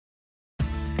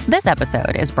This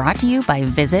episode is brought to you by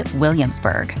Visit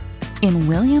Williamsburg. In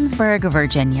Williamsburg,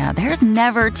 Virginia, there's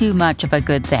never too much of a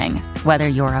good thing. Whether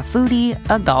you're a foodie,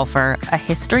 a golfer, a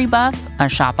history buff, a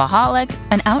shopaholic,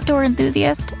 an outdoor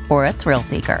enthusiast, or a thrill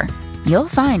seeker, you'll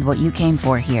find what you came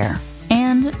for here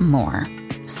and more.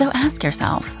 So ask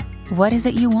yourself, what is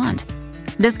it you want?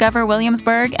 Discover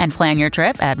Williamsburg and plan your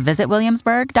trip at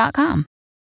visitwilliamsburg.com.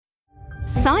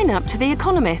 Sign up to The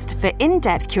Economist for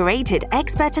in-depth curated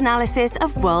expert analysis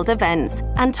of world events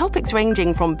and topics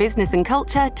ranging from business and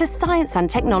culture to science and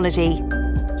technology.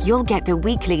 You'll get the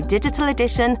weekly digital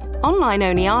edition,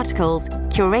 online-only articles,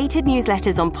 curated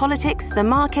newsletters on politics, the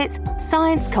markets,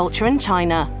 science, culture and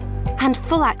China, and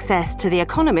full access to The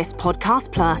Economist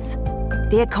Podcast Plus.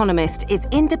 The Economist is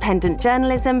independent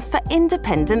journalism for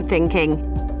independent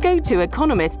thinking. Go to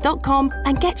economist.com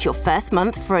and get your first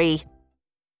month free.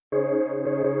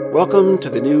 Welcome to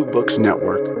the New Books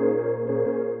Network.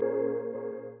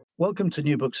 Welcome to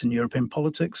New Books in European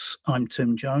Politics. I'm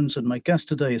Tim Jones, and my guest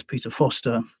today is Peter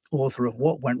Foster, author of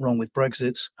What Went Wrong with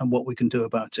Brexit and What We Can Do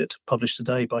About It, published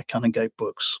today by Canongate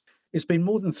Books. It's been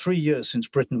more than 3 years since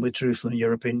Britain withdrew from the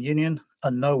European Union,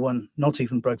 and no one, not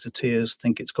even Brexiteers,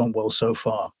 think it's gone well so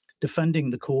far. Defending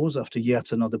the cause after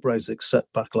yet another Brexit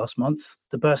setback last month,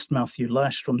 the best Matthew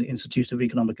Lesh from the Institute of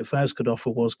Economic Affairs could offer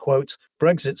was, quote,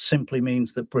 "Brexit simply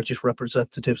means that British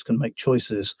representatives can make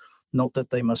choices, not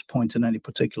that they must point in any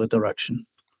particular direction."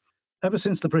 Ever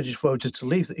since the British voted to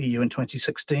leave the EU in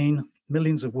 2016,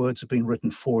 millions of words have been written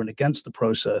for and against the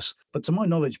process. But to my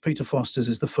knowledge, Peter Foster's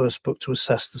is the first book to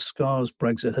assess the scars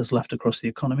Brexit has left across the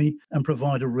economy and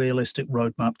provide a realistic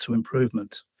roadmap to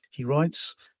improvement. He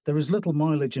writes, "There is little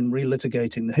mileage in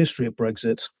relitigating the history of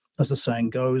Brexit. As the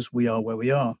saying goes, we are where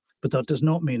we are. But that does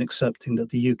not mean accepting that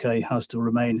the UK has to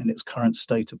remain in its current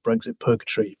state of Brexit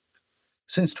purgatory."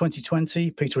 Since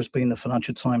 2020, Peter has been the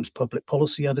Financial Times public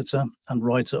policy editor and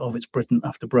writer of its Britain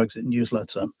After Brexit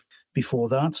newsletter. Before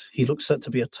that, he looked set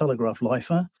to be a Telegraph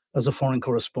lifer as a foreign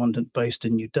correspondent based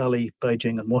in New Delhi,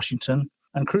 Beijing and Washington,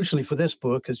 and crucially for this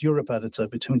book as Europe editor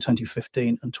between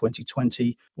 2015 and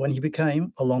 2020, when he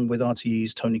became, along with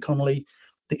RTE's Tony Connolly,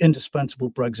 the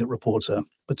indispensable Brexit reporter.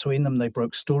 Between them, they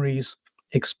broke stories,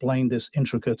 explained this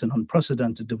intricate and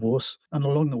unprecedented divorce, and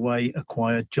along the way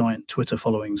acquired giant Twitter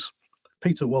followings.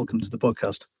 Peter, welcome to the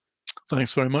podcast.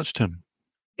 Thanks very much, Tim.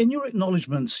 In your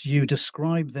acknowledgements, you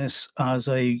describe this as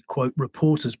a, quote,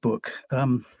 reporter's book.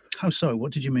 How so?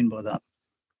 What did you mean by that?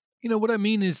 You know, what I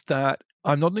mean is that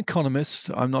I'm not an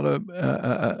economist. I'm not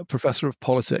a professor of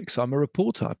politics. I'm a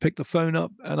reporter. I pick the phone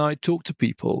up and I talk to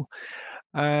people.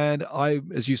 And I,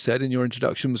 as you said in your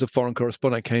introduction, was a foreign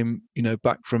correspondent. I came,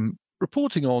 back from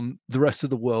reporting on the rest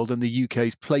of the world and the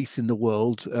UK's place in the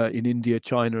world, in India,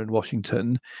 China, and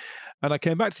Washington. And I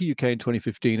came back to the UK in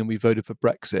 2015 and we voted for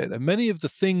Brexit. And many of the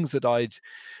things that I'd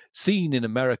seen in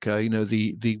America,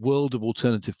 the world of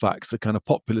alternative facts, the kind of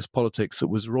populist politics that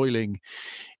was roiling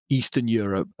Eastern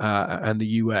Europe and the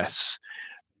US,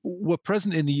 were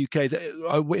present in the UK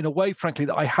in a way, frankly,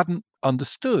 that I hadn't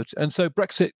understood. And so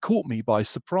Brexit caught me by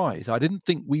surprise. I didn't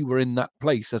think we were in that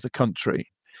place as a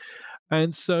country.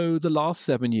 And so the last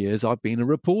 7 years, I've been a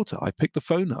reporter. I pick the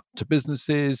phone up to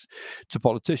businesses, to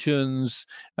politicians,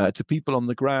 to people on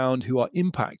the ground who are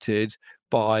impacted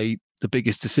by the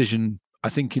biggest decision, I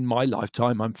think, in my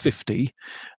lifetime. I'm 50,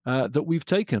 that we've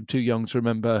taken. I'm too young to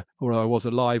remember, or I was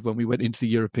alive when we went into the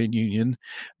European Union.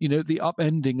 The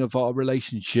upending of our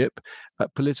relationship,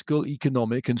 political,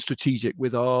 economic, and strategic,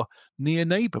 with our near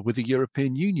neighbour, with the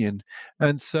European Union.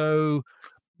 And so,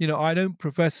 I don't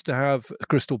profess to have a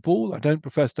crystal ball. I don't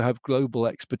profess to have global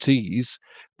expertise.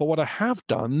 But what I have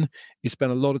done is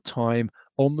spend a lot of time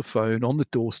on the phone, on the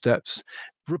doorsteps,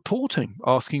 reporting,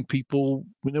 asking people,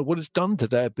 what it's done to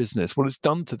their business, what it's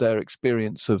done to their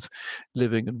experience of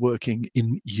living and working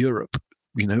in Europe,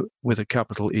 with a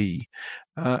capital E.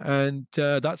 And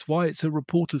that's why it's a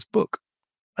reporter's book.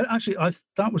 Actually,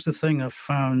 that was the thing I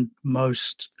found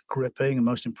most gripping and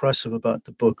most impressive about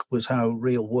the book, was how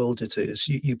real world it is.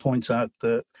 You point out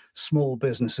that small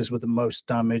businesses were the most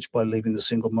damaged by leaving the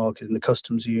single market in the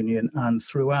customs union, and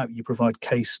throughout you provide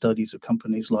case studies of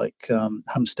companies like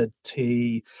Hampstead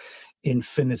Tea,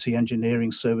 Infinity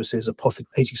Engineering Services, Apothec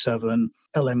 87,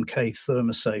 LMK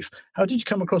Thermosafe. How did you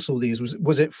come across all these?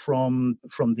 Was it from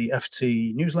the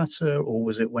FT newsletter, or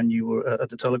was it when you were at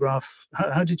the Telegraph?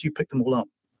 How did you pick them all up?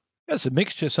 It's a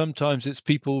mixture. Sometimes it's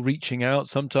people reaching out.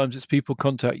 Sometimes it's people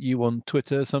contact you on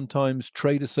Twitter. Sometimes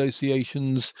trade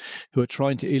associations who are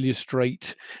trying to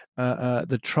illustrate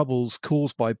the troubles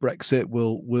caused by Brexit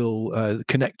will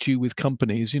connect you with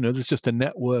companies. There's just a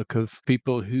network of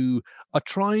people who are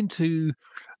trying to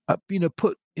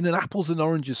put in an apples and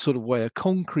oranges sort of way, a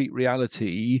concrete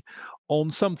reality on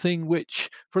something which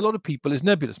for a lot of people is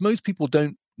nebulous. Most people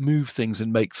don't move things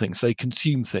and make things. They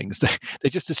consume things. They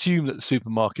just assume that the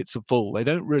supermarkets are full. They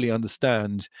don't really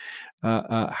understand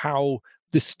how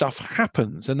this stuff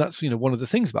happens. And that's, one of the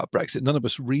things about Brexit. None of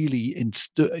us really,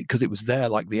 because it was there,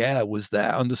 like the air was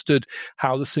there, understood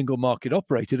how the single market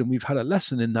operated. And we've had a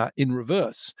lesson in that in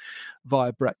reverse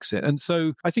via Brexit. And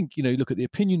so I think, look at the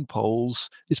opinion polls,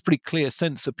 it's pretty clear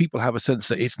sense that people have a sense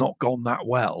that it's not gone that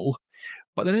well,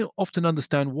 but they don't often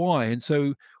understand why. And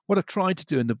so what I've tried to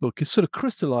do in the book is sort of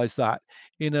crystallize that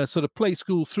in a sort of play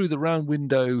school through the round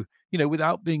window,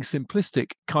 without being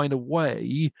simplistic kind of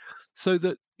way, so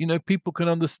that, people can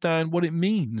understand what it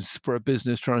means for a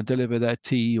business trying to deliver their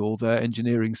tea or their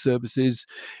engineering services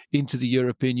into the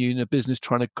European Union, a business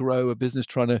trying to grow, a business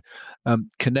trying to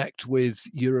connect with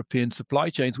European supply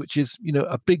chains, which is,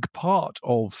 a big part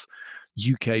of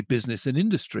UK business and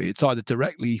industry. It's either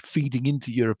directly feeding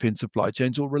into European supply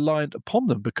chains or reliant upon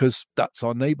them because that's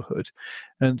our neighborhood.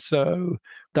 And so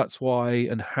that's why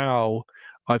and how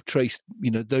I've traced,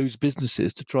 those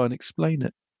businesses to try and explain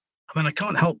it. I mean, I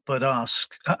can't help but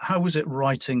ask, how was it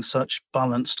writing such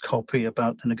balanced copy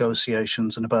about the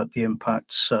negotiations and about the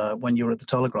impacts when you were at the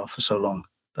Telegraph for so long?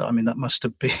 I mean, that must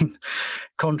have been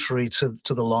contrary to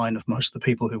the line of most of the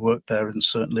people who worked there and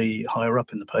certainly higher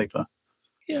up in the paper.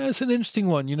 Yeah, it's an interesting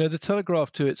one. The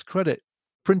Telegraph, to its credit,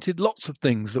 printed lots of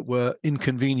things that were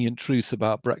inconvenient truths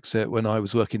about Brexit when I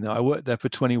was working there. I worked there for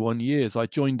 21 years. I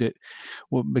joined it,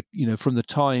 from the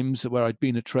Times, where I'd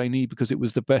been a trainee, because it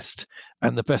was the best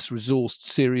resourced,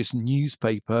 serious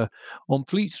newspaper on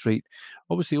Fleet Street.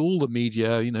 Obviously, all the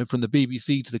media, from the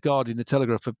BBC to the Guardian, the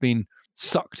Telegraph, have been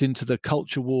sucked into the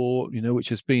culture war, which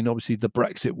has been obviously the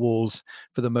Brexit wars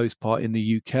for the most part in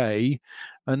the UK.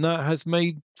 And that has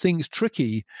made things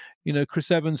tricky. Chris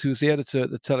Evans, who was the editor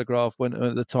at the Telegraph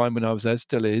at the time when I was there,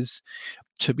 still is,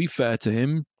 to be fair to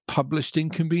him, published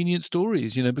inconvenient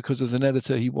stories, because as an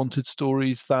editor, he wanted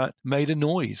stories that made a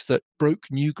noise, that broke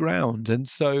new ground. And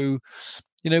so,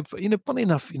 funny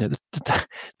enough, the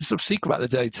sort of secret about the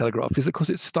Daily Telegraph is, of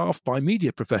course, it's staffed by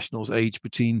media professionals aged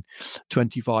between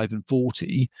 25 and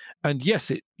 40. And yes,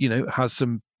 it, has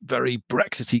some very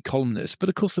Brexity columnists, but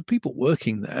of course, the people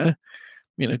working there,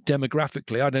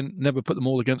 demographically, I never put them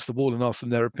all against the wall and ask them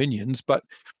their opinions, but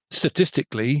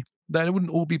statistically, they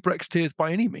wouldn't all be Brexiteers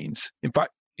by any means. In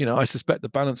fact, I suspect the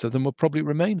balance of them will probably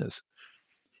Remainers.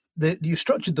 You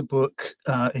structured the book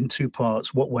in two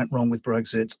parts: what went wrong with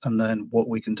Brexit, and then what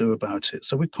we can do about it.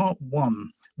 So with part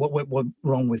one, what went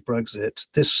wrong with Brexit,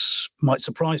 this might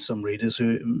surprise some readers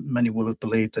who many will have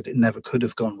believed that it never could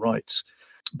have gone right.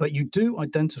 But you do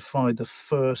identify the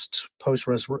first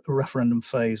post-referendum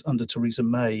phase under Theresa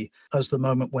May as the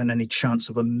moment when any chance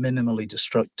of a minimally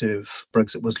destructive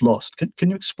Brexit was lost. Can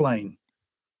you explain?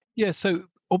 Yeah, so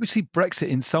obviously Brexit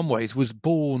in some ways was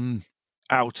born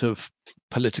out of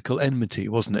political enmity,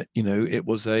 wasn't it? It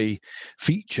was a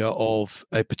feature of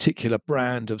a particular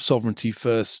brand of sovereignty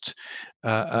first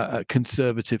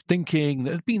conservative thinking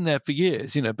that had been there for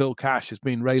years. Bill Cash has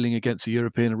been railing against the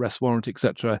European arrest warrant,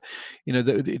 etc.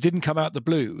 It didn't come out the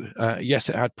blue. Yes,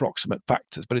 it had proximate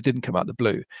factors, but it didn't come out the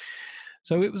blue.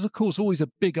 So it was, of course, always a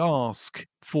big ask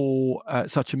for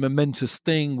such a momentous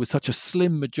thing with such a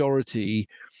slim majority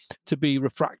to be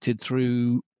refracted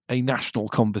through a national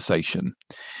conversation.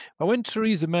 But when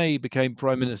Theresa May became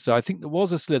Prime Minister, I think there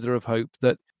was a slither of hope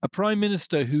that a Prime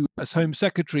Minister who, as Home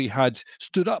Secretary, had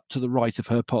stood up to the right of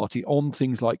her party on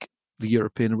things like the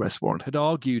European arrest warrant, had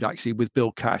argued actually with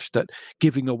Bill Cash that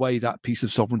giving away that piece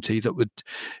of sovereignty that would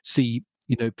see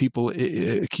people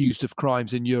accused of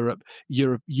crimes in Europe,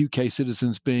 UK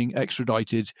citizens being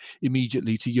extradited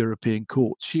immediately to European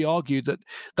courts. She argued that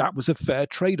that was a fair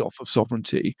trade-off of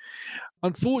sovereignty.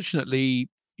 Unfortunately,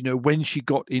 when she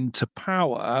got into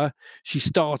power, she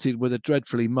started with a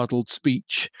dreadfully muddled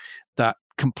speech that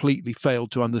completely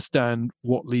failed to understand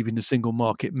what leaving the single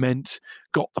market meant,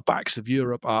 got the backs of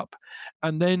Europe up,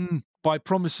 and then by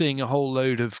promising a whole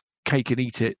load of cake and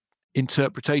eat it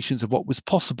interpretations of what was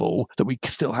possible, that we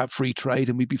still have free trade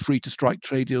and we'd be free to strike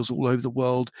trade deals all over the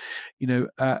world,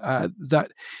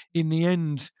 that in the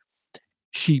end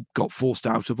she got forced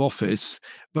out of office,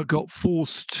 but got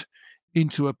forced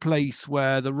into a place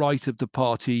where the right of the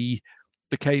party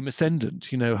became ascendant.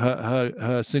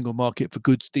 Her single market for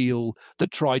goods deal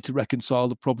that tried to reconcile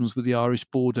the problems with the Irish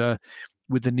border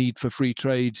with the need for free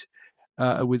trade,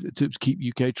 to keep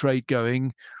UK trade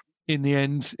going. In the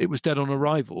end, it was dead on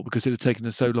arrival because it had taken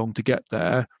her so long to get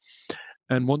there.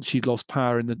 And once she'd lost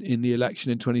power in the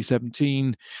election in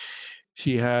 2017,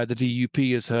 she had the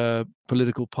DUP as her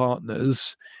political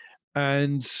partners.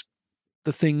 and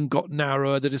the thing got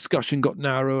narrower, the discussion got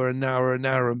narrower and narrower and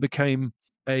narrower, and became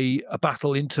a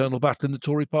internal battle in the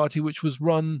Tory party, which was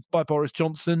run by Boris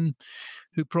Johnson,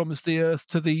 who promised the earth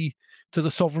to the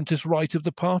sovereigntist right of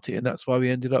the party. And that's why we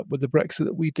ended up with the Brexit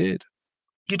that we did.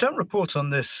 You don't report on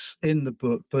this in the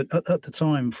book, but at the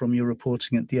time, from your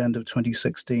reporting at the end of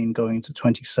 2016 going into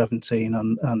 2017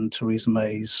 and Theresa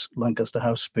May's Lancaster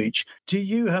House speech, do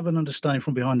you have an understanding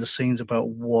from behind the scenes about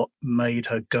what made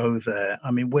her go there?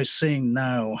 I mean, we're seeing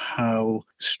now how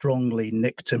strongly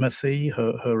Nick Timothy,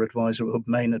 her advisor, her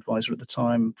main advisor at the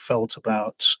time, felt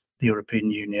about the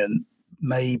European Union.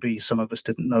 Maybe some of us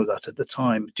didn't know that at the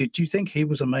time. Do you think he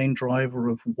was a main driver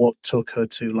of what took her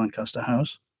to Lancaster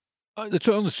House?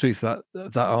 The honest truth, that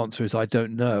answer is I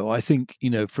don't know. I think,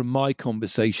 from my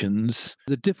conversations,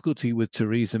 the difficulty with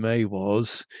Theresa May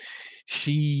was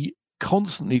she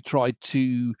constantly tried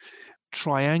to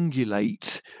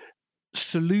triangulate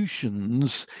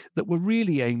solutions that were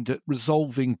really aimed at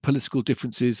resolving political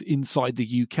differences inside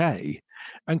the UK,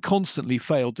 and constantly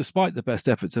failed, despite the best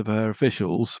efforts of her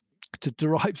officials, to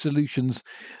derive solutions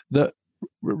that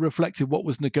reflected what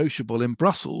was negotiable in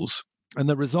Brussels. And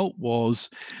the result was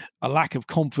a lack of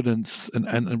confidence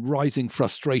and rising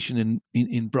frustration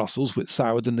in Brussels, which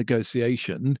soured the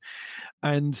negotiation,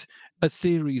 and a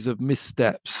series of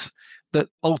missteps that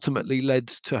ultimately led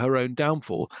to her own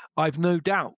downfall. I've no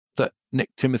doubt that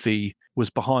Nick Timothy was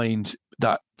behind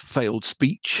that failed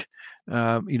speech.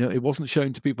 It wasn't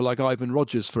shown to people like Ivan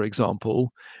Rogers, for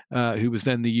example, who was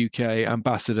then the UK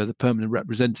ambassador, the permanent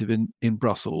representative in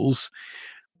Brussels.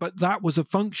 But that was a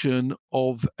function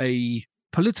of a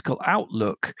political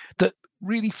outlook that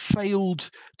really failed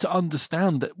to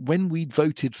understand that when we'd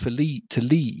voted to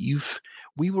leave,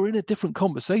 we were in a different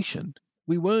conversation.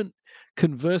 We weren't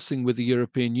conversing with the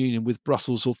European Union, with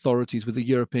Brussels authorities, with the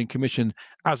European Commission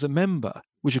as a member,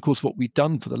 which of course what we've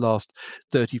done for the last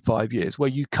 35 years, where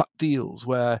you cut deals,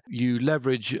 where you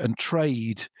leverage and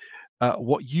trade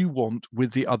what you want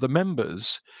with the other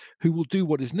members, who will do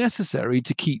what is necessary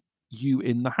to keep you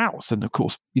in the house. And of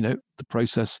course, the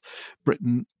process,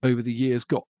 Britain over the years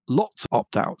got lots of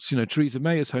opt-outs. Theresa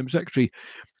May as Home Secretary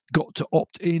got to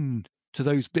opt in to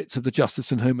those bits of the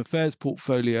Justice and Home Affairs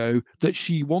portfolio that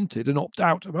she wanted and opt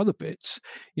out of other bits.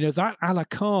 That a la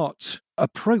carte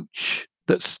approach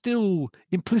that still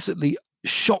implicitly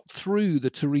shot through the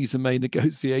Theresa May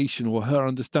negotiation, or her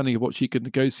understanding of what she could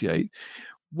negotiate,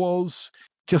 was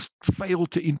just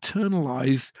failed to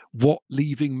internalize what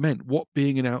leaving meant, what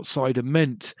being an outsider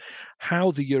meant,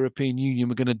 how the European Union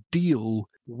were going to deal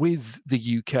with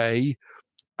the UK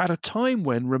at a time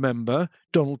when, remember,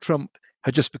 Donald Trump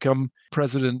had just become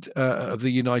president of the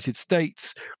United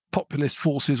States. Populist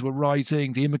forces were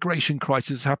rising. The immigration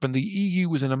crisis happened. The EU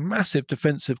was in a massive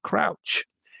defensive crouch,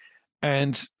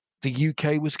 and the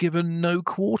UK was given no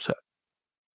quarter.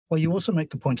 Well, you also make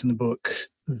the point in the book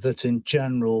that in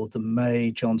general, the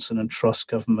May, Johnson and Truss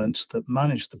governments that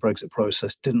managed the Brexit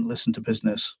process didn't listen to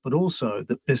business, but also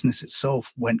that business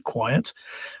itself went quiet.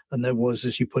 And there was,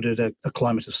 as you put it, a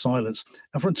climate of silence.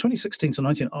 And from 2016 to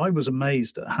 19, I was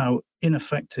amazed at how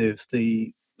ineffective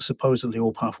the supposedly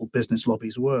all-powerful business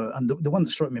lobbies were. And the one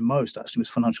that struck me most actually was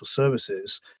financial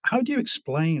services. How do you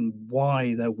explain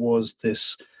why there was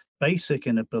this basic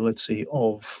inability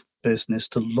of business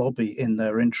to lobby in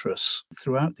their interests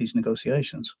throughout these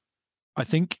negotiations? I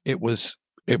think it was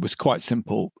quite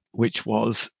simple, which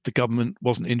was the government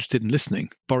wasn't interested in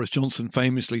listening. Boris Johnson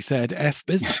famously said, "F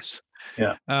business."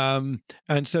 Yeah.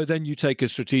 And so then you take a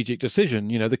strategic decision.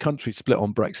 The country split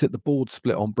on Brexit, the board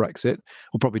split on Brexit,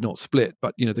 or probably not split,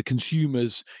 but the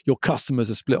consumers, your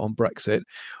customers are split on Brexit.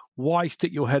 Why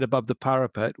stick your head above the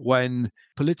parapet when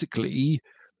politically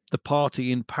the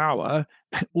party in power,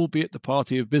 albeit the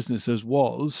party of businesses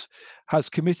has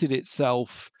committed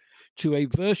itself to a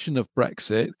version of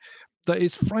Brexit that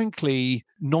is frankly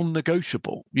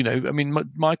non-negotiable?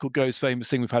 Michael Gove's famous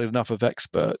thing, we've had enough of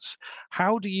experts.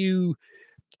 How do you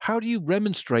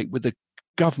remonstrate with a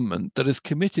government that has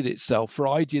committed itself for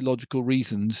ideological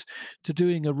reasons to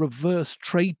doing a reverse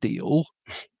trade deal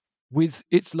with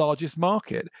its largest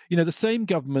market? The same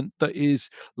government that is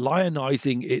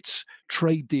lionizing its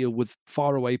trade deal with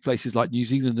faraway places like New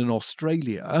Zealand and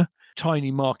Australia,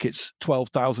 tiny markets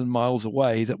 12,000 miles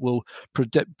away, that will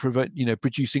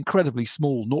produce incredibly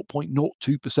small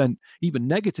 0.02%, even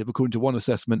negative, according to one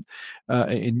assessment,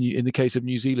 in the case of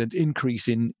New Zealand, increase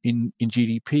in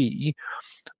GDP,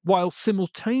 while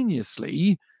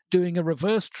simultaneously doing a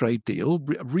reverse trade deal,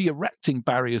 re-erecting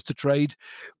barriers to trade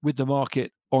with the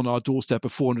market on our doorstep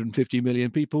of 450 million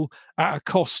people at a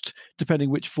cost, depending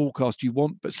which forecast you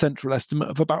want, but central estimate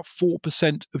of about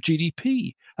 4% of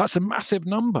GDP. That's a massive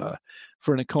number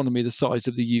for an economy the size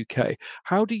of the UK.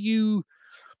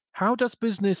 How does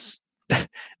business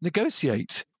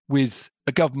negotiate with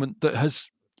a government that has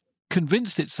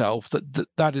convinced itself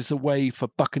that is a way for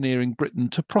buccaneering Britain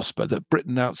to prosper, that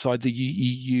Britain outside the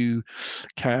EU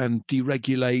can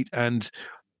deregulate and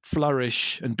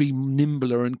flourish and be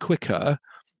nimbler and quicker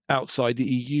outside the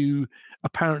EU,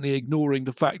 apparently ignoring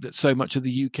the fact that so much of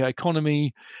the UK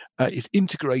economy is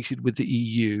integrated with the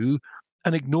EU,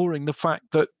 and ignoring the fact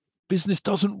that business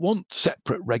doesn't want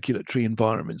separate regulatory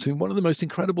environments. I mean, one of the most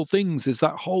incredible things is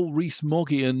that whole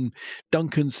Rees-Mogg and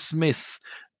Duncan Smith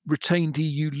retained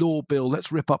EU law bill.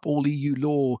 Let's rip up all EU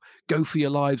law, go for your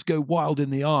lives, go wild in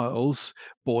the aisles,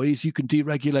 boys. You can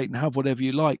deregulate and have whatever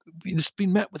you like. It's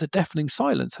been met with a deafening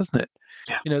silence, hasn't it?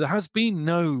 Yeah. There has been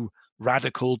no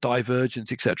radical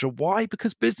divergence, etc. Why?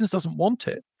 Because business doesn't want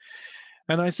it.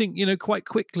 And I think, quite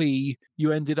quickly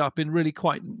you ended up in really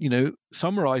quite,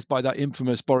 summarized by that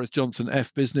infamous Boris Johnson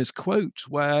F business quote,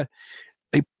 where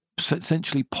a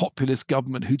essentially populist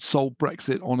government who'd sold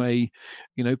Brexit on a,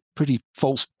 pretty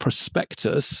false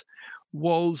prospectus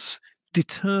was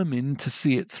determined to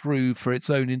see it through for its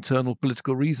own internal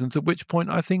political reasons, at which point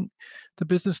I think the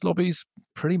business lobbies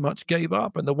pretty much gave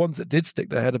up. And the ones that did stick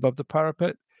their head above the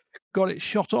parapet got it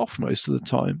shot off most of the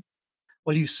time.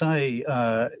 Well, you say,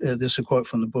 this is a quote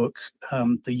from the book,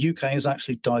 the UK has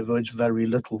actually diverged very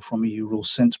little from EU rules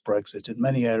since Brexit. In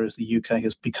many areas, the UK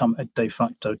has become a de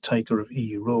facto taker of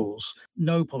EU rules.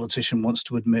 No politician wants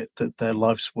to admit that their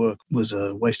life's work was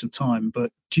a waste of time.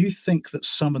 But do you think that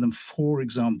some of them, for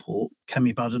example,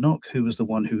 Kemi Badenoch, who was the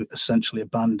one who essentially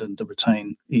abandoned the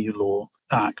Retain EU Law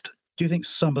Act, do you think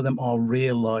some of them are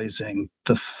realising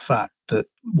the fact that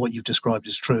what you've described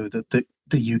is true, that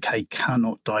the UK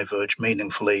cannot diverge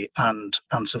meaningfully and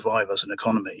survive as an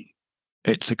economy?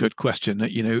 It's a good question.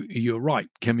 You're right.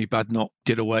 Kemi Badenoch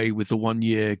did away with the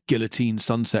 1-year guillotine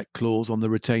sunset clause on the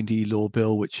retained EU law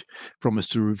bill, which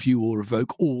promised to review or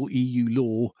revoke all EU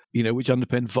law, which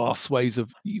underpinned vast swathes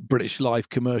of British life,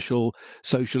 commercial,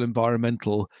 social,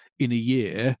 environmental, in a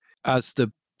year. As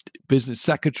the business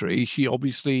secretary, she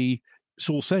obviously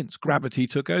saw sense. Gravity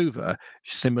took over.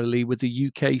 Similarly with the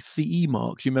UK CE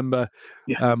mark. You remember,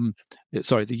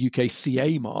 the UK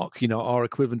CA mark, our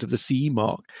equivalent of the CE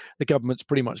mark. The government's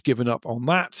pretty much given up on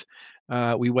that.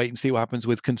 We wait and see what happens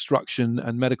with construction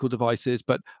and medical devices,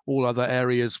 but all other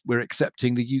areas we're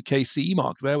accepting the UK CE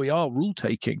mark. There we are, rule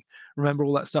taking. Remember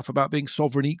all that stuff about being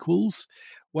sovereign equals?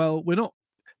 Well, we're not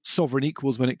sovereign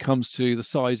equals when it comes to the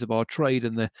size of our trade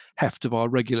and the heft of our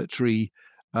regulatory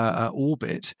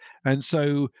orbit. And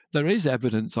so there is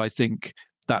evidence, I think,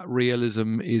 that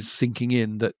realism is sinking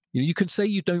in, that you can say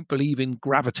you don't believe in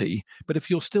gravity, but if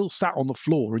you're still sat on the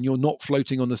floor and you're not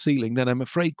floating on the ceiling, then I'm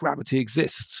afraid gravity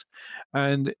exists.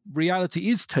 And reality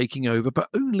is taking over, but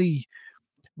only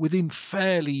within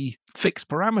fairly fixed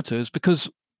parameters, because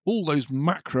all those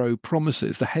macro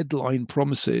promises, the headline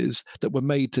promises that were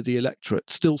made to the electorate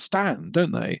still stand,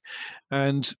 don't they?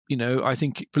 And, I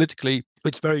think politically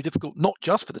it's very difficult, not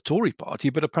just for the Tory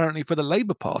party, but apparently for the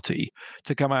Labour Party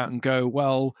to come out and go,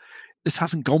 well, this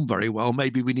hasn't gone very well.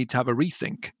 Maybe we need to have a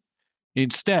rethink.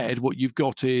 Instead, what you've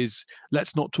got is,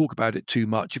 let's not talk about it too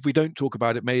much. If we don't talk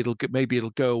about it, maybe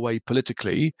it'll go away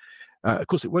politically. Of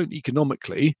course, it won't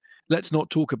economically. Let's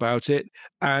not talk about it.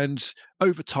 And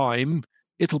over time,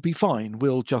 it'll be fine.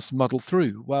 We'll just muddle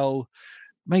through. Well,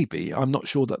 maybe. I'm not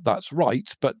sure that that's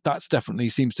right, but that's definitely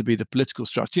seems to be the political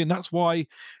strategy. And that's why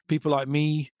people like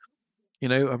me,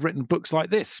 have written books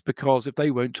like this, because if they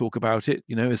won't talk about it,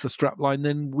 as the strapline,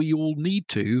 then we all need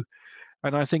to.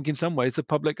 And I think in some ways the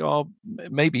public are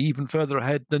maybe even further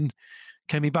ahead than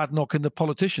Kemi Badenoch and the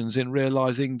politicians in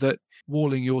realizing that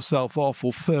walling yourself off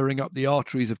or furring up the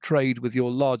arteries of trade with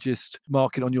your largest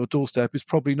market on your doorstep is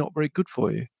probably not very good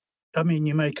for you. I mean,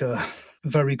 you make a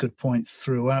very good point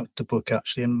throughout the book,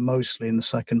 actually, and mostly in the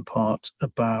second part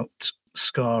about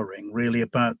scarring, really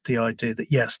about the idea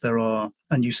that, yes, there are,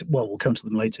 and you said, well, we'll come to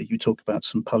them later, you talk about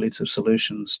some palliative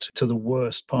solutions to the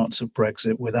worst parts of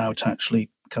Brexit without actually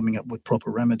coming up with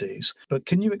proper remedies. But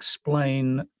can you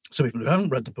explain, so people who haven't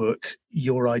read the book,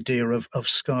 your idea of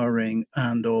scarring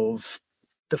and of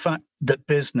the fact that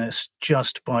business,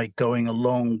 just by going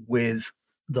along with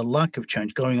the lack of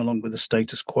change, going along with the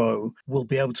status quo, will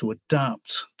be able to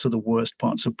adapt to the worst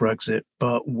parts of Brexit,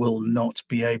 but will not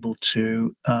be able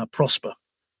to prosper?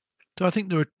 So I think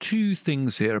there are two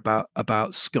things here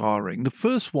about scarring. The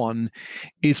first one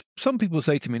is some people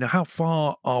say to me, now, how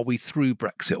far are we through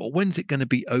Brexit, or when's it going to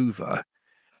be over?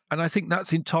 And I think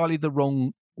that's entirely the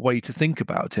wrong way to think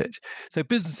about it. So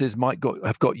businesses might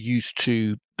have got used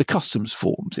to the customs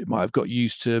forms. It might have got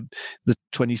used to the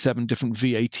 27 different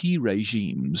VAT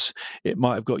regimes. It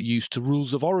might have got used to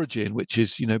rules of origin, which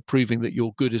is, proving that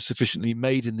your good is sufficiently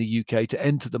made in the UK to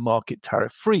enter the market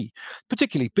tariff-free.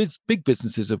 Particularly big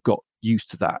businesses have got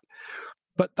used to that.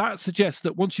 But that suggests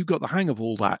that once you've got the hang of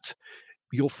all that,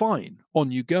 you're fine,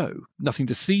 on you go, nothing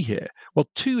to see here. Well,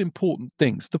 two important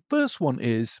things. The first one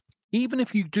is, even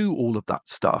if you do all of that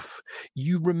stuff,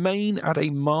 you remain at a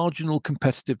marginal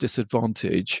competitive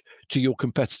disadvantage to your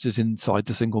competitors inside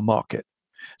the single market.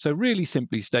 So really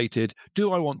simply stated,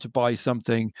 do I want to buy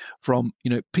something from,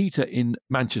 Peter in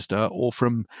Manchester or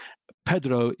from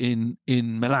Pedro in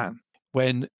Milan,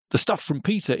 when the stuff from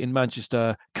Peter in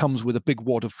Manchester comes with a big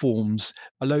wad of forms,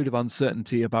 a load of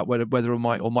uncertainty about whether it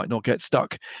might or might not get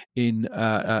stuck in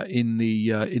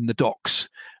the docks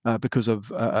because of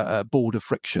border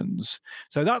frictions.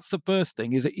 So that's the first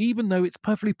thing, is that even though it's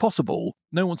perfectly possible,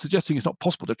 no one's suggesting it's not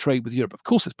possible to trade with Europe. Of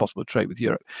course it's possible to trade with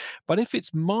Europe. But if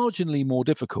it's marginally more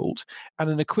difficult and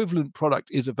an equivalent product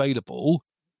is available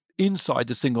inside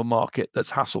the single market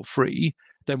that's hassle-free,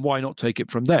 then why not take it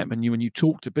from them? And when you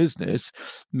talk to business,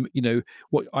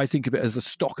 what I think of it as a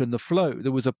stock and the flow.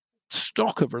 There was a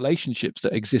stock of relationships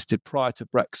that existed prior to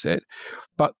Brexit.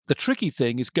 But the tricky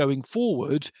thing is, going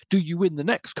forward, do you win the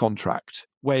next contract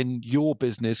when your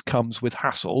business comes with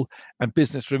hassle and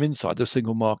business from inside the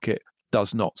single market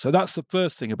does not? So that's the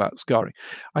first thing about scarring.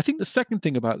 I think the second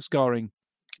thing about scarring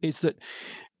is that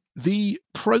the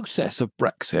process of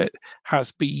Brexit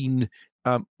has been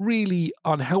really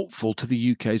unhelpful to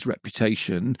the UK's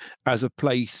reputation as a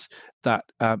place that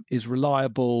is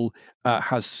reliable,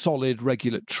 has solid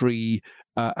regulatory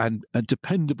and a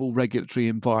dependable regulatory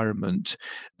environment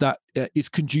that is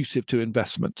conducive to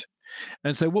investment.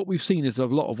 And so what we've seen is a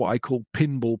lot of what I call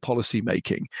pinball policy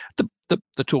making.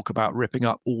 The talk about ripping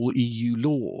up all EU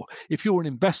law. If you're an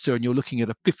investor and you're looking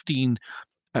at a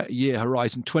 15-year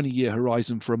horizon, 20-year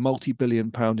horizon for a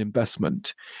multi-billion-pound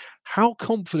investment, how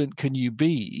confident can you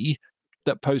be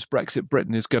that post-Brexit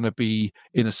Britain is going to be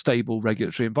in a stable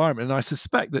regulatory environment? And I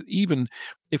suspect that even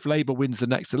if Labour wins the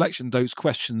next election, those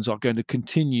questions are going to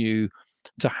continue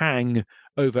to hang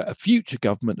over a future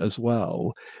government as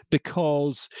well,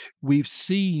 because we've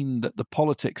seen that the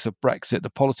politics of Brexit, the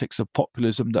politics of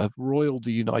populism that have roiled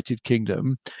the United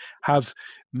Kingdom, have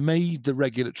made the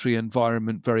regulatory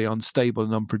environment very unstable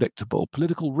and unpredictable.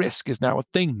 Political risk is now a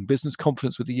thing. Business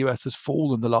confidence with the US has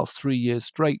fallen the last 3 years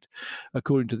straight,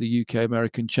 according to the UK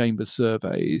American Chamber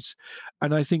surveys.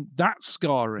 And I think that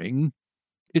scarring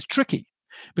is tricky,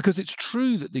 because it's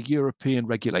true that the European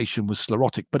regulation was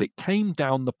sclerotic, but it came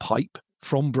down the pipe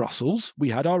from Brussels. We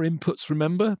had our inputs,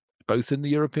 remember, both in the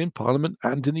European Parliament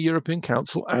and in the European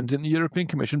Council and in the European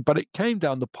Commission, but it came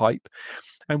down the pipe.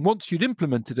 And once you'd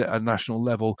implemented it at a national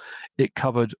level, it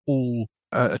covered all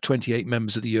 28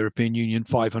 members of the European Union,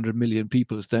 500 million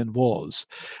people as then was.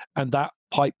 And that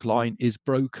pipeline is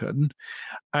broken.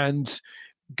 And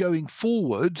going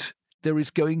forward, there is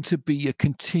going to be a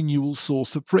continual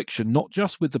source of friction, not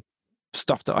just with the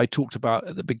stuff that I talked about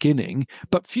at the beginning,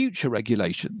 but future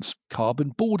regulations,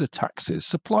 carbon border taxes,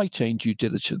 supply chain due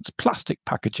diligence, plastic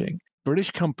packaging. British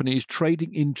companies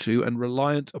trading into and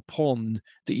reliant upon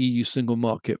the EU single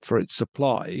market for its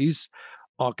supplies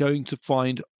are going to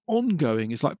find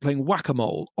ongoing, it's like playing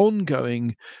whack-a-mole,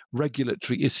 ongoing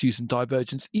regulatory issues and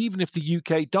divergence, even if the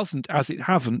UK doesn't, as it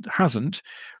hasn't,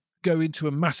 go into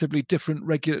a massively different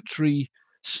regulatory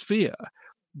sphere.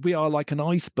 We are like an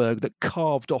iceberg that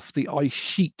carved off the ice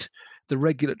sheet, the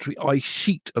regulatory ice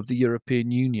sheet of the European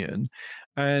Union,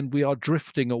 and we are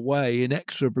drifting away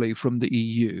inexorably from the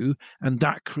EU, and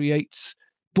that creates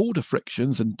border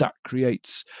frictions, and that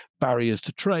creates barriers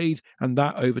to trade, and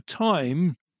that over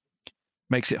time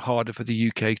makes it harder for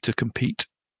the UK to compete.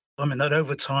 I mean, that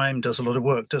over time does a lot of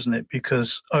work, doesn't it?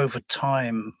 Because over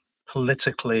time,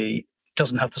 politically,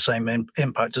 doesn't have the same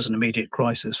impact as an immediate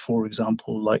crisis, for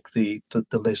example, like the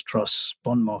Liz Truss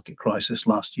bond market crisis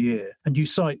last year. And you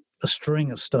cite a string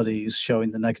of studies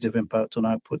showing the negative impact on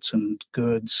outputs and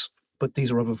goods, but these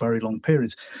are over very long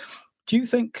periods. Do you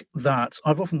think that,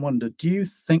 I've often wondered, do you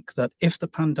think that if the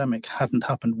pandemic hadn't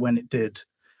happened when it did,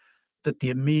 that the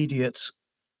immediate,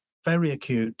 very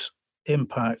acute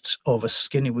impact of a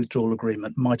skinny withdrawal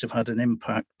agreement might have had an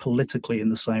impact politically in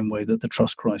the same way that the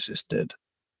Truss crisis did?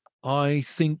 I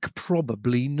think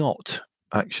probably not,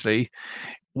 actually.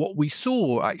 what we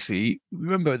saw, actually,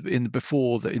 remember in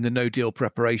the No Deal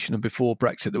preparation and before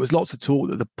Brexit, there was lots of talk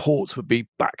that the ports would be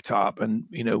backed up, and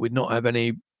we'd not have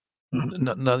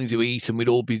nothing to eat, and we'd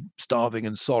all be starving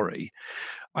and sorry.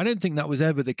 I don't think that was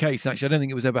ever the case. Actually, I don't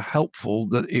think it was ever helpful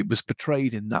that it was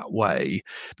portrayed in that way,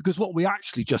 because what we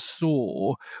actually just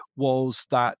saw was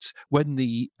that when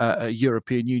the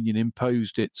European Union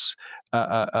imposed its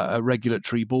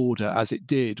regulatory border, as it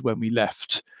did when we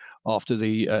left after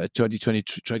the 2020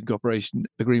 Trade and Cooperation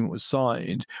Agreement was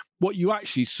signed, what you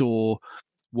actually saw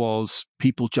was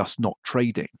people just not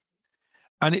trading.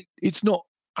 And it's not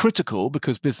critical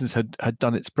because business had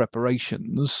done its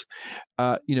preparations.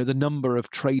 The number of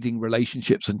trading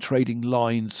relationships and trading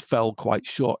lines fell quite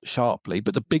sharply,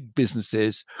 but the big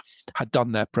businesses had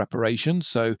done their preparation.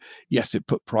 So yes, it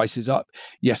put prices up.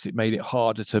 Yes, it made it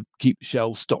harder to keep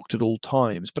shelves stocked at all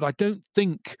times. But I don't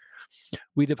think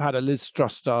we'd have had a Liz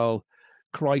Truss style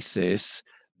crisis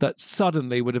that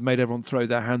suddenly would have made everyone throw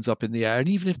their hands up in the air. And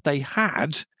even if they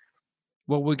had,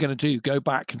 what we're going to go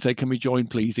back and say, can we join,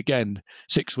 please, again,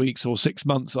 6 weeks or 6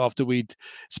 months after we'd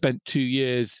spent 2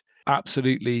 years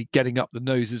absolutely getting up the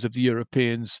noses of the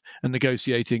Europeans and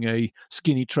negotiating a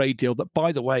skinny trade deal that,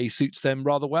 by the way, suits them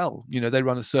rather well. They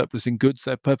run a surplus in goods.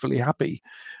 They're perfectly happy.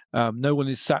 No one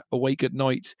is sat awake at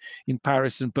night in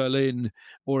Paris and Berlin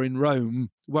or in Rome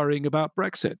worrying about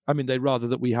Brexit. I mean, they'd rather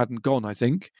that we hadn't gone, I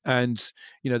think. And,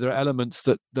 there are elements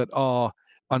that are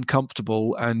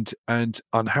uncomfortable and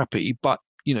unhappy, but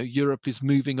Europe is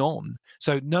moving on.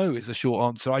 So no is a short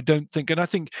answer. I don't think, and I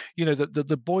think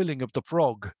the boiling of the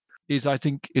frog is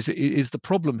the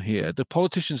problem here. The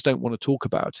politicians don't want to talk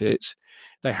about it.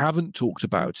 They haven't talked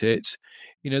about it.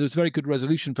 There's a very good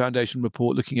Resolution Foundation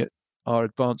report looking at our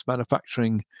advanced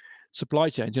manufacturing supply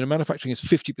chains. Manufacturing is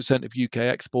 50% of UK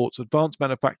exports. Advanced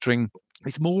manufacturing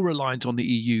is more reliant on the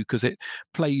EU because it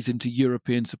plays into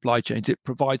European supply chains. It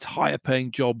provides higher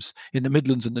paying jobs in the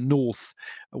Midlands and the North,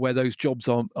 where those jobs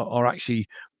are actually,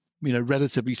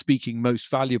 relatively speaking, most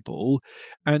valuable.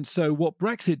 And so what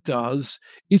Brexit does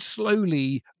is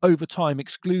slowly, over time,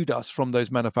 exclude us from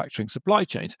those manufacturing supply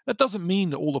chains. That doesn't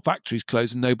mean that all the factories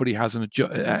close and nobody has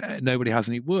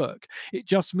any work. It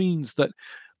just means that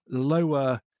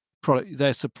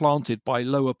they're supplanted by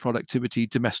lower productivity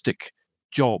domestic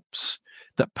jobs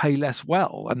that pay less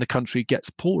well, and the country gets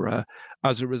poorer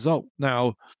as a result.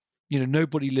 Now,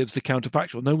 nobody lives the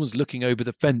counterfactual. No one's looking over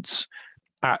the fence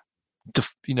at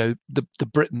the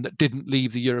Britain that didn't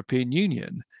leave the European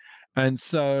Union. And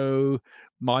so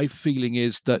my feeling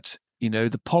is that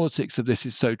the politics of this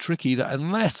is so tricky that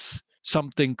unless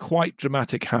something quite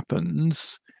dramatic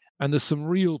happens and there's some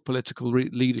real political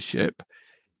leadership,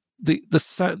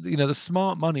 the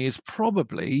smart money is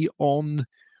probably on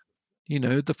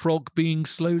the frog being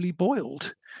slowly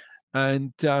boiled.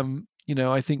 And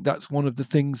I think that's one of the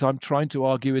things I'm trying to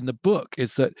argue in the book,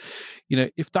 is that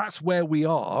if that's where we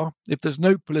are, if there's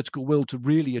no political will to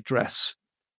really address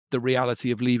the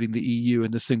reality of leaving the EU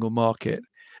and the single market,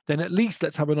 then at least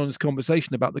let's have an honest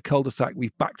conversation about the cul-de-sac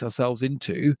we've backed ourselves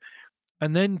into,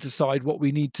 and then decide what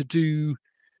we need to do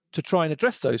to try and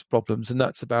address those problems. And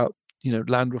that's about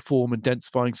land reform and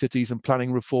densifying cities and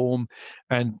planning reform,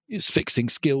 and it's fixing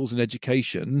skills and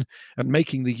education and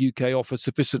making the UK offer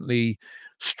sufficiently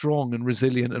strong and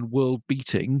resilient and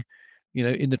world-beating,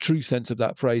 in the true sense of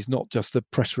that phrase, not just the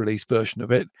press release version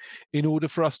of it, in order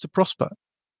for us to prosper.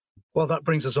 Well, that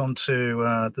brings us on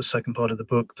to the second part of the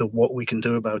book, the What We Can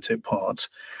Do About It part.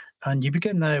 And you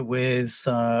begin there with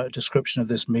a description of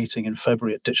this meeting in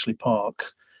February at Ditchley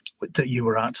Park that you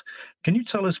were at. Can you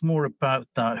tell us more about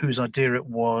that, whose idea it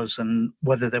was, and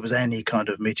whether there was any kind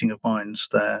of meeting of minds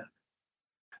there?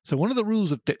 So one of the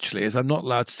rules of Ditchley is I'm not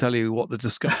allowed to tell you what the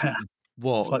discussion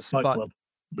was. It's like Fight Club.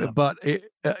 Yeah. But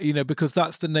it, because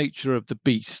that's the nature of the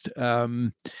beast.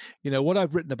 What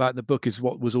I've written about in the book is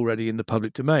what was already in the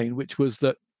public domain, which was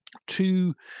that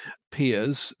two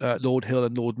peers, Lord Hill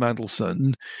and Lord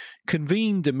Mandelson,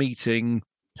 convened a meeting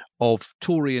of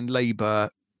Tory and Labour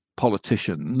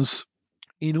politicians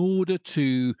in order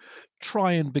to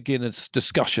try and begin a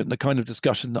discussion, the kind of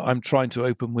discussion that I'm trying to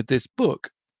open with this book,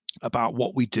 about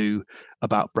what we do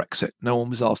about Brexit. No one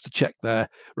was asked to check their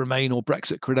Remain or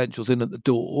Brexit credentials in at the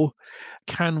door.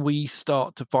 Can we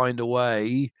start to find a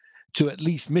way to at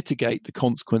least mitigate the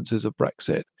consequences of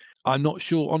Brexit? I'm not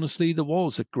sure, honestly, there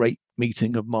was a great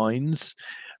meeting of minds.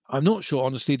 I'm not sure,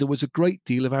 honestly, there was a great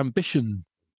deal of ambition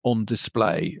on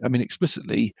display. I mean,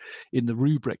 explicitly in the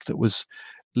rubric that was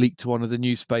leaked to one of the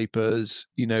newspapers,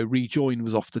 rejoin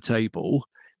was off the table.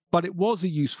 But it was a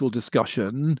useful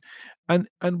discussion. And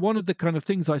one of the kind of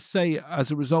things I say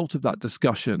as a result of that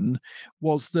discussion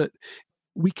was that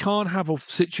we can't have a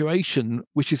situation,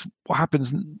 which is what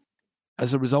happens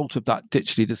as a result of that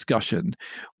ditchley discussion,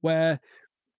 where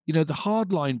the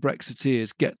hardline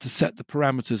Brexiteers get to set the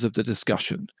parameters of the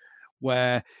discussion,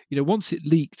 where once it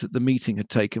leaked that the meeting had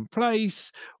taken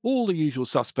place, all the usual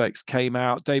suspects came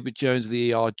out: David Jones of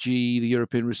the ERG, the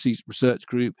European Research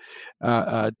Group,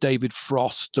 David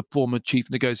Frost, the former chief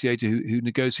negotiator who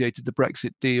negotiated the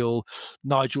Brexit deal,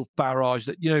 Nigel Farage,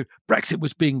 that Brexit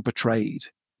was being betrayed,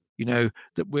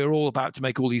 that we're all about to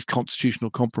make all these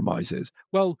constitutional compromises.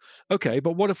 Well, okay,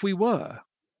 but what if we were?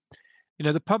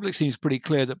 The public seems pretty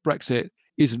clear that Brexit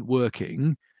isn't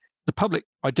working. The public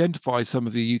identifies some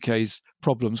of the UK's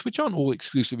problems, which aren't all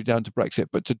exclusively down to Brexit,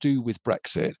 but to do with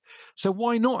Brexit. So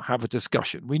why not have a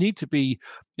discussion? We need to be,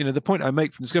 the point I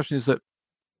make from discussion is that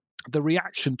the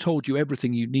reaction told you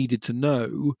everything you needed to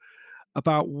know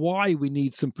about why we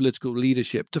need some political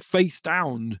leadership to face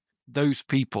down those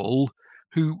people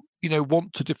who,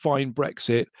 want to define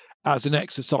Brexit as an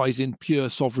exercise in pure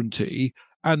sovereignty,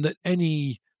 and that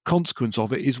any consequence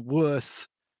of it is worth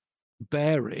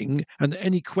bearing, and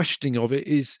any questioning of it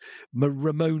is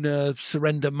Ramona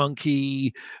surrender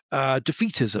monkey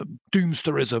defeatism,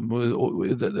 doomsterism,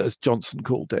 or as Johnson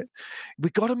called it.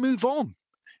 We've got to move on,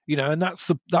 and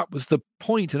that was the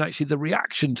point. And actually, the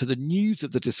reaction to the news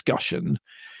of the discussion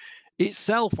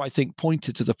itself, I think,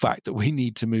 pointed to the fact that we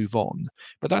need to move on.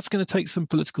 But that's going to take some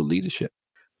political leadership.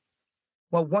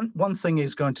 Well, one thing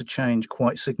is going to change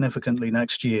quite significantly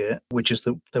next year, which is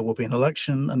that there will be an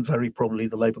election and very probably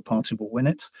the Labour Party will win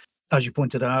it. As you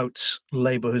pointed out,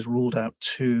 Labour has ruled out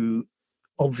two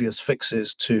obvious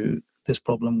fixes to this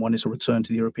problem. One is a return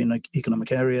to the European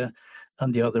Economic Area,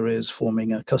 and the other is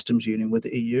forming a customs union with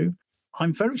the EU.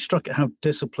 I'm very struck at how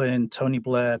disciplined Tony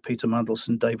Blair, Peter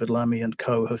Mandelson, David Lammy and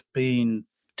co have been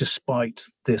despite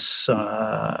this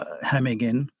hemming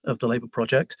in of the Labour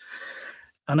project.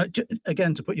 And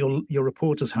again, to put your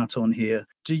reporter's hat on here,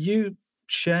 do you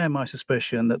share my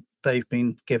suspicion that they've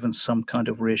been given some kind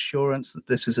of reassurance that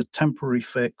this is a temporary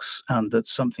fix and that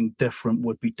something different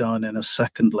would be done in a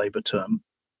second Labour term?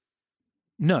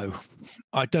 No,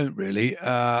 I don't really.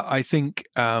 I think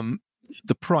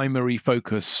the primary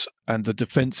focus and the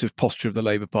defensive posture of the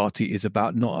Labour Party is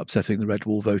about not upsetting the Red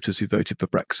Wall voters who voted for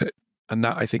Brexit. And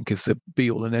that, I think, is the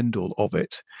be-all and end-all of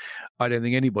it. I don't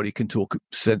think anybody can talk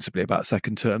sensibly about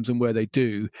second terms, and where they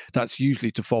do, that's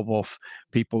usually to fob off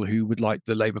people who would like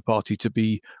the Labour Party to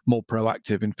be more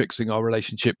proactive in fixing our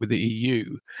relationship with the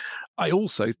EU. I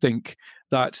also think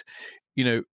that,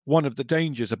 one of the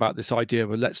dangers about this idea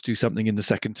of let's do something in the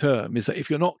second term is that if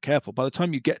you're not careful, by the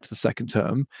time you get to the second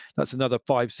term, that's another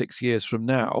 5-6 years from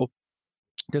now,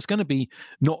 there's going to be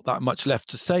not that much left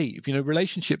to save.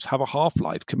 Relationships have a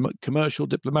half-life, commercial,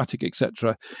 diplomatic,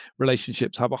 etc.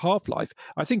 Relationships have a half-life.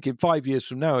 I think in 5 years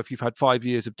from now, if you've had 5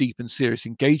 years of deep and serious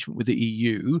engagement with the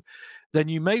EU, then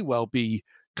you may well be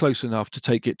close enough to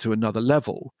take it to another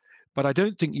level. But I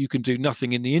don't think you can do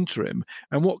nothing in the interim.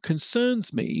 And what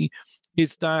concerns me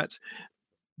is that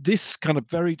this kind of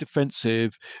very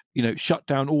defensive, shut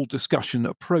down all discussion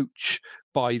approach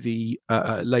by the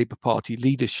Labour Party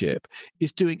leadership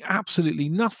is doing absolutely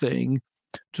nothing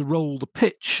to roll the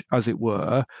pitch, as it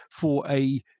were, for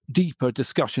a deeper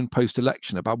discussion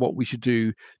post-election about what we should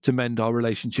do to mend our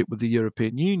relationship with the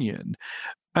European Union.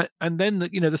 And then,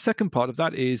 the second part of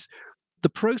that is the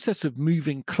process of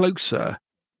moving closer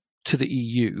to the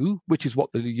EU, which is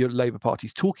what the Labour Party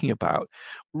is talking about,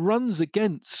 runs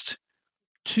against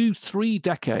 2-3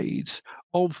 decades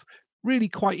of really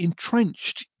quite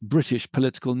entrenched British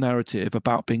political narrative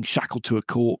about being shackled to a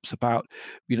corpse, about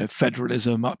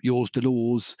federalism, up yours,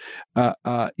 Delors,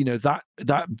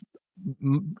 that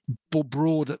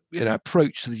broad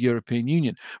approach to the European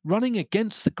Union, running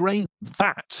against the grain of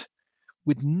that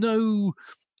with no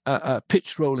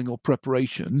pitch rolling or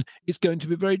preparation is going to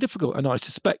be very difficult. And I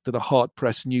suspect that a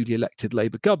hard-pressed, newly elected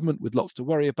Labour government with lots to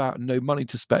worry about and no money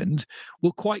to spend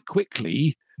will quite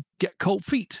quickly get cold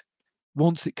feet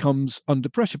once it comes under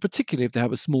pressure, particularly if they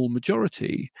have a small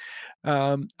majority.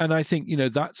 And I think,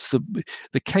 that's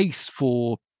the case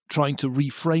for trying to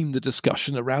reframe the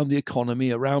discussion around the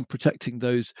economy, around protecting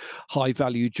those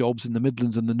high-value jobs in the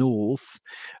Midlands and the North,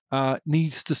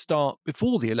 needs to start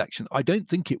before the election. I don't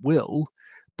think it will,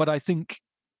 but I think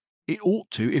it ought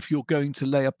to if you're going to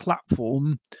lay a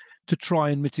platform to try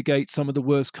and mitigate some of the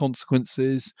worst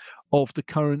consequences of the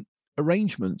current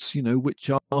arrangements, which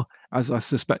are, as I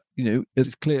suspect, as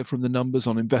is clear from the numbers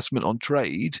on investment on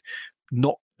trade,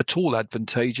 not at all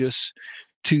advantageous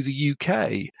to the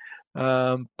UK.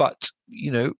 But,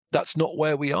 that's not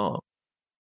where we are.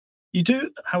 You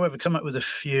do, however, come up with a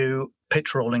few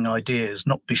pitch rolling ideas,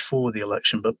 not before the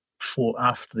election, but fought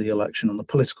after the election on the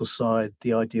political side,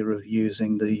 the idea of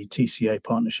using the TCA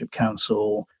Partnership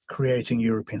Council, creating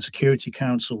European Security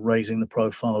Council, raising the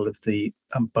profile of the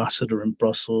ambassador in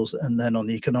Brussels, and then on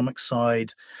the economic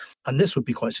side, and this would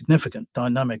be quite significant,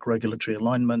 dynamic regulatory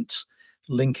alignment,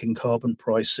 linking carbon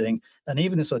pricing, and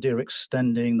even this idea of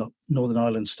extending the Northern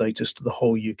Ireland status to the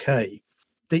whole UK.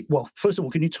 Well, first of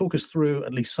all, can you talk us through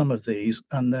at least some of these?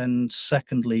 And then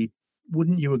secondly,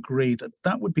 wouldn't you agree that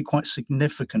that would be quite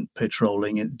significant pitch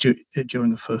rolling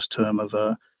during the first term of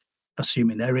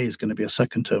assuming there is going to be a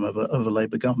second term of a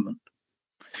Labour government?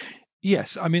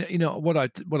 Yes, I mean, what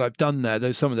I've done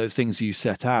there, some of those things you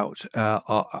set out,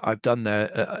 I've done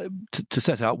there to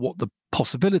set out what the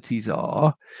possibilities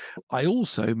are. I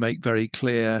also make very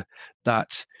clear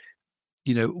that,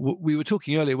 we were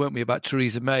talking earlier, weren't we, about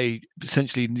Theresa May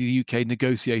essentially in the UK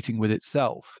negotiating with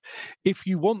itself. If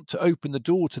you want to open the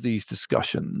door to these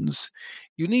discussions,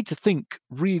 you need to think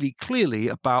really clearly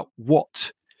about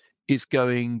what is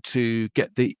going to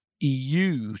get the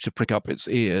EU to prick up its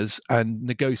ears and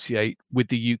negotiate with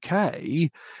the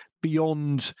UK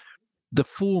beyond the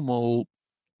formal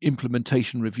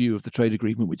implementation review of the trade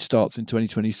agreement, which starts in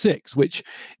 2026, which,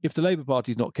 if the Labour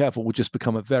Party is not careful, will just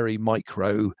become a very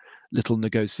micro little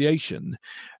negotiation.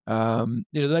 The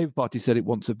Labour Party said it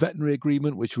wants a veterinary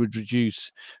agreement, which would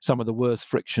reduce some of the worst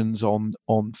frictions on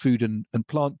food and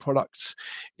plant products.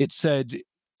 It said,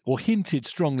 or hinted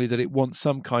strongly, that it wants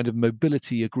some kind of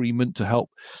mobility agreement to help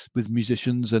with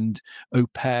musicians and au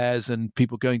pairs and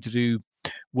people going to do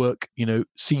work,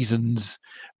 seasons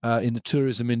in the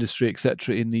tourism industry,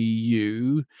 etc., in the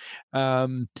EU.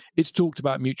 It's talked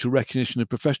about mutual recognition of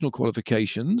professional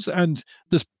qualifications, and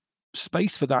there's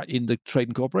space for that in the trade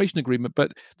and cooperation agreement,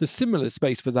 but there's similar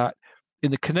space for that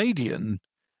in the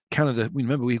Canada.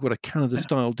 Remember, we've got a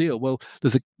Canada-style deal. Well,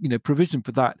 there's a provision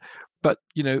for that, but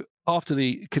after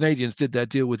the Canadians did their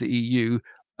deal with the EU,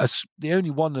 the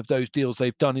only one of those deals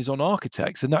they've done is on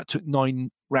architects, and that took 9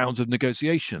 rounds of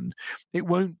negotiation. It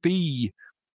won't be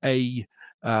the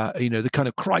kind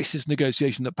of crisis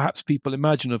negotiation that perhaps people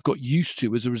imagine have got used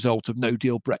to as a result of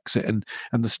no-deal Brexit and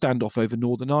the standoff over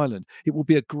Northern Ireland. It will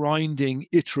be a grinding,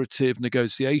 iterative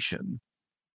negotiation.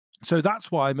 So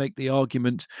that's why I make the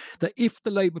argument that if the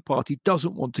Labour Party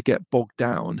doesn't want to get bogged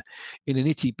down in an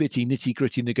itty-bitty,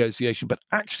 nitty-gritty negotiation, but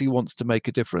actually wants to make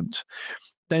a difference,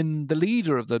 then the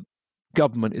leader of the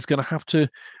government is going to have to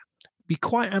be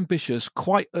quite ambitious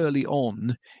quite early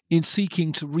on in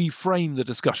seeking to reframe the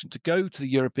discussion, to go to the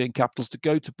European capitals, to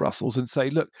go to Brussels and say,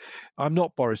 look, I'm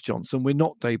not Boris Johnson, we're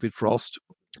not David Frost.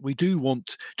 We do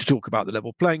want to talk about the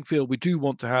level playing field. We do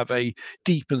want to have a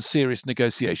deep and serious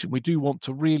negotiation. We do want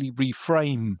to really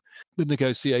reframe the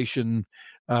negotiation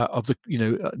of the,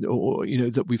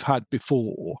 that we've had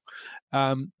before.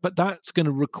 But that's going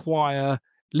to require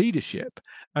leadership.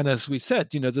 And as we said,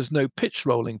 there's no pitch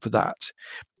rolling for that.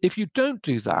 If you don't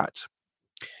do that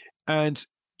and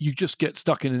you just get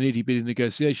stuck in an itty-bitty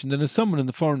negotiation, then, as someone in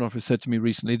the Foreign Office said to me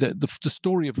recently, that the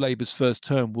story of Labour's first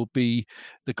term will be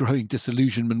the growing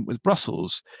disillusionment with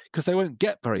Brussels, because they won't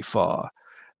get very far.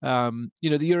 The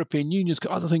European Union's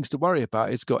got other things to worry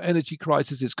about. It's got energy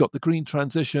crisis, it's got the green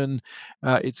transition,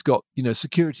 it's got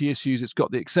security issues, it's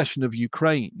got the accession of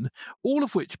Ukraine, all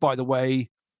of which, by the way,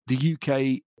 the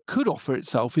UK could offer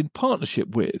itself in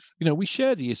partnership with. We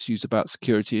share the issues about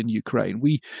security in Ukraine.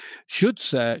 We should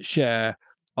share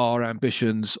our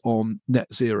ambitions on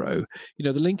net zero.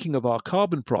 The linking of our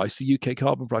carbon price, the UK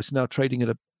carbon price, is now trading at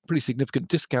a pretty significant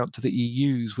discount to the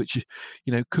EU's, which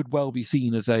could well be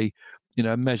seen as a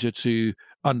measure to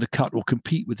undercut or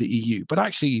compete with the EU. But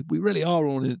actually, we really are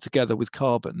all in it together with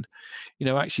carbon.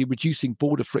 Actually reducing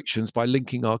border frictions by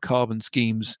linking our carbon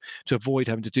schemes to avoid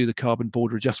having to do the carbon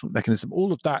border adjustment mechanism.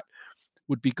 All of that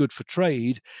would be good for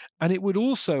trade. And it would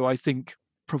also, I think,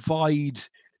 provide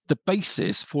the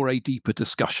basis for a deeper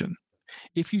discussion.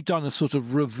 If you've done a sort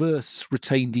of reverse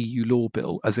retained EU law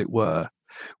bill, as it were,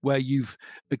 where you've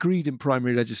agreed in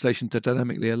primary legislation to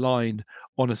dynamically align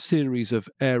on a series of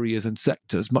areas and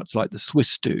sectors, much like the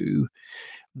Swiss do,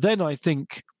 then I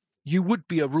think you would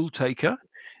be a rule taker.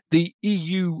 The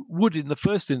EU would, in the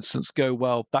first instance, go,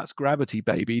 well, that's gravity,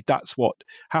 baby. That's what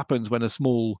happens when a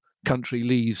small country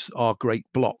leaves our great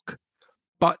bloc.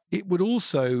 But it would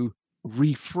also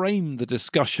reframe the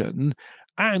discussion,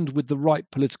 and with the right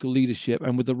political leadership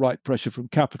and with the right pressure from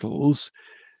capitals,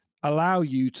 allow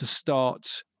you to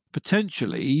start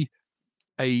potentially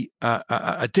a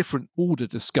different order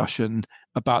discussion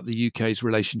about the UK's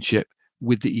relationship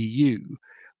with the EU.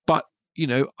 But,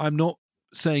 I'm not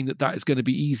saying that is going to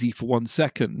be easy for 1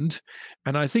 second.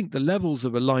 And I think the levels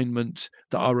of alignment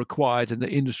that are required and the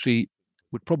industry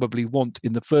would probably want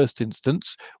in the first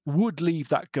instance would leave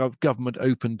that government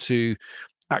open to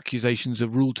accusations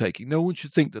of rule taking. No one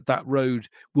should think that that road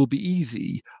will be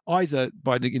easy, either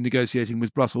by negotiating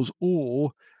with Brussels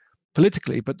or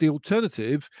politically. But the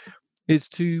alternative is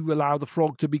to allow the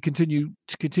frog to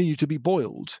continue to be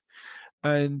boiled,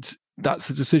 and that's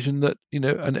a decision that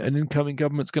an incoming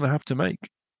government's going to have to make.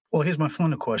 Well, here's my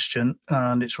final question,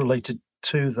 and it's related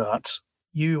to that.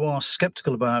 You are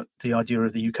sceptical about the idea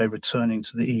of the UK returning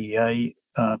to the EEA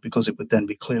because it would then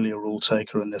be clearly a rule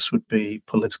taker, and this would be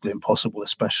politically impossible,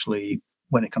 especially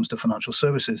when it comes to financial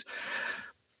services.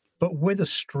 But with a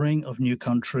string of new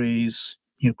countries,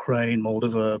 Ukraine,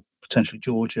 Moldova, potentially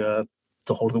Georgia,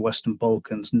 the whole of the Western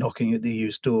Balkans knocking at the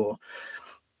EU's door,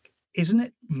 isn't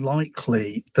it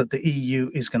likely that the EU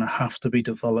is going to have to be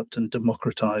developed and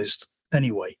democratized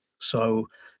anyway? So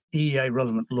EEA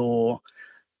relevant law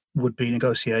would be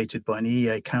negotiated by an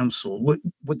EEA council.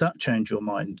 Would that change your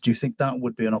mind? Do you think that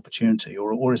would be an opportunity,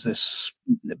 or is this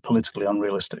politically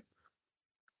unrealistic?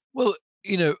 Well,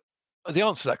 the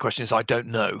answer to that question is I don't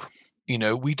know.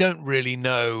 We don't really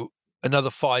know.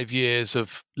 Another 5 years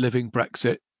of living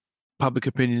Brexit, public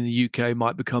opinion in the UK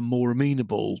might become more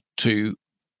amenable to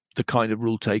the kind of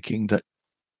rule taking that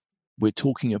we're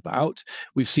talking about.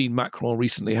 We've seen Macron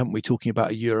recently, haven't we, talking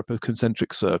about a Europe of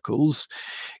concentric circles.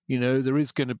 There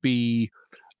is going to be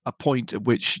a point at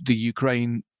which the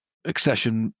Ukraine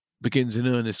accession begins in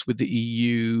earnest with the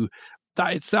EU.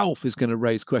 That itself is going to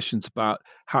raise questions about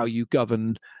how you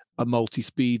govern a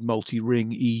multi-speed,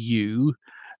 multi-ring EU.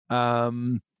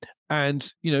 And,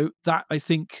 that I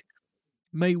think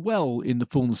may well, in the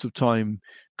fullness of time,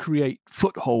 create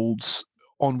footholds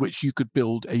on which you could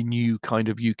build a new kind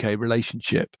of UK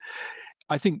relationship.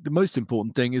 I think the most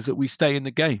important thing is that we stay in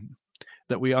the game,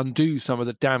 that we undo some of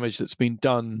the damage that's been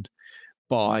done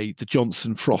by the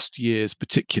Johnson-Frost years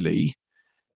particularly,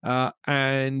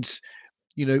 and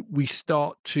we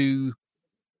start to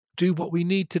do what we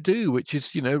need to do, which is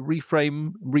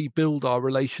reframe, rebuild our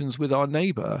relations with our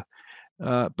neighbour,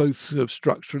 both sort of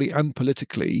structurally and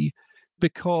politically,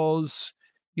 because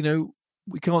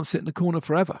we can't sit in the corner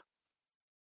forever.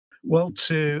 Well,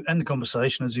 to end the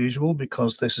conversation as usual,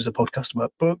 because this is a podcast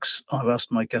about books, I've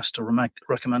asked my guests to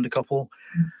recommend a couple,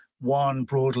 one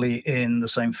broadly in the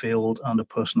same field and a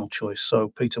personal choice. So,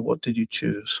 Peter, what did you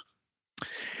choose?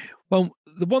 Well,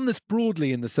 the one that's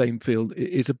broadly in the same field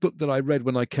is a book that I read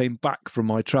when I came back from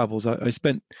my travels. I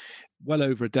spent well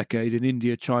over a decade in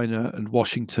India, China, and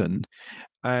Washington.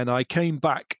 And I came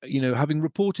back, having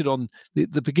reported on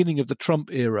the beginning of the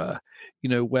Trump era,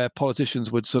 where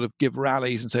politicians would sort of give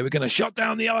rallies and say, we're going to shut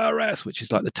down the IRS, which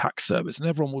is like the tax service, and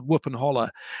everyone would whoop and holler.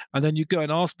 And then you go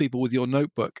and ask people with your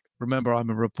notebook, remember,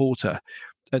 I'm a reporter,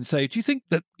 and say, do you think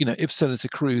that, if Senator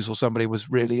Cruz or somebody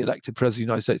was really elected president of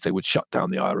the United States, they would shut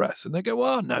down the IRS? And they go,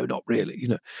 well, no, not really,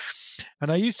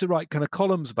 And I used to write kind of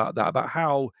columns about that, about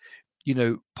how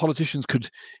politicians could,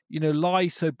 lie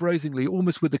so brazenly,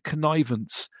 almost with the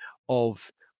connivance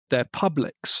of their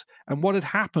publics, and what had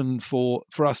happened for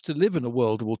us to live in a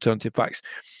world of alternative facts.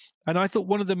 And I thought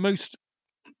one of the most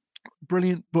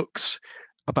brilliant books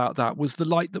about that was The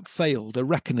Light That Failed, A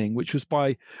Reckoning, which was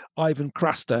by Ivan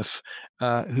Krastev,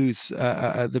 who's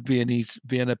the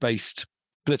Vienna-based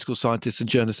political scientist and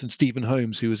journalist, and Stephen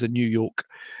Holmes, who was a New York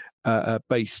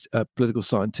based political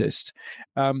scientist,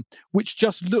 which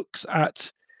just looks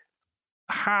at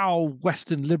how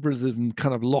Western liberalism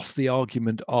kind of lost the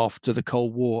argument after the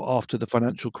Cold War, after the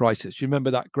financial crisis. You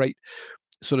remember that great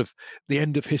sort of the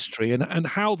end of history, and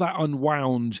how that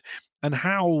unwound, and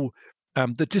how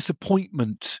the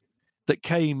disappointment that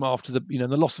came after the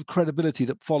loss of credibility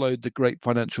that followed the great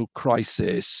financial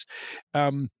crisis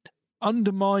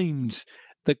undermined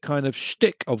the kind of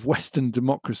shtick of Western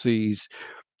democracies,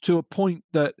 to a point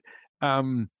that,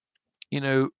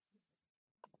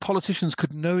 politicians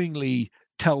could knowingly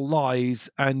tell lies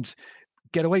and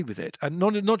get away with it, and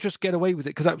not just get away with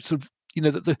it because that was sort of,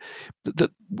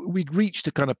 that we'd reached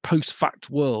a kind of post-fact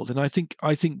world, and I think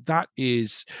that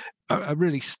is a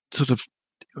really sort of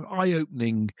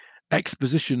eye-opening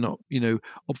exposition of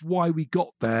why we got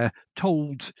there,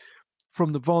 told from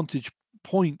the vantage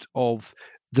point of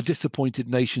the disappointed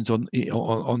nations on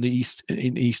the east,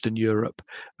 in Eastern Europe,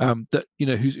 that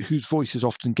whose voices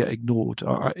often get ignored.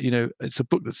 It's a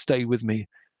book that stayed with me.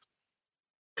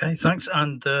 Okay, thanks.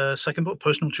 And the second book,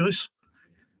 personal choice.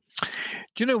 Do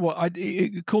you know what?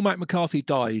 Cormac McCarthy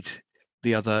died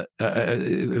the other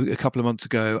a couple of months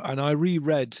ago, and I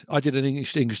reread. I did an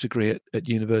English degree at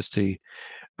university,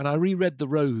 and I reread The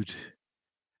Road.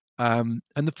 And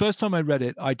the first time I read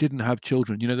it, I didn't have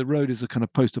children. The Road is a kind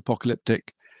of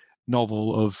post-apocalyptic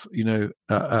novel of,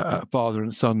 a father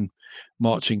and son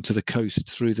marching to the coast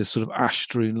through this sort of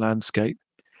ash-strewn landscape.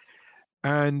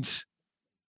 And,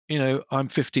 I'm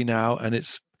 50 now, and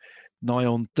it's nigh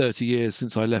on 30 years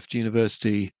since I left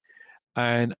university.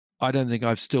 And I don't think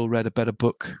I've still read a better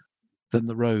book than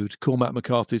The Road. Cormac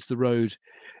McCarthy's The Road,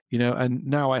 and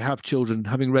now I have children.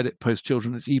 Having read it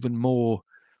post-children, it's even more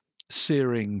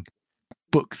searing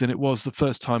book than it was the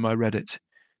first time I read it.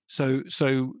 So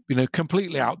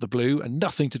completely out the blue and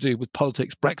nothing to do with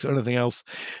politics, Brexit, or anything else.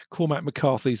 Cormac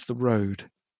McCarthy's The Road.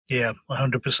 Yeah,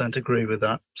 100% agree with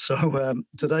that. So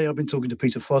today I've been talking to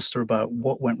Peter Foster about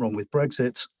what went wrong with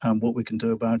Brexit and what we can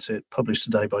do about it, published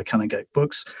today by Canongate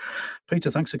Books.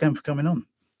 Peter, thanks again for coming on.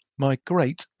 My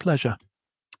great pleasure.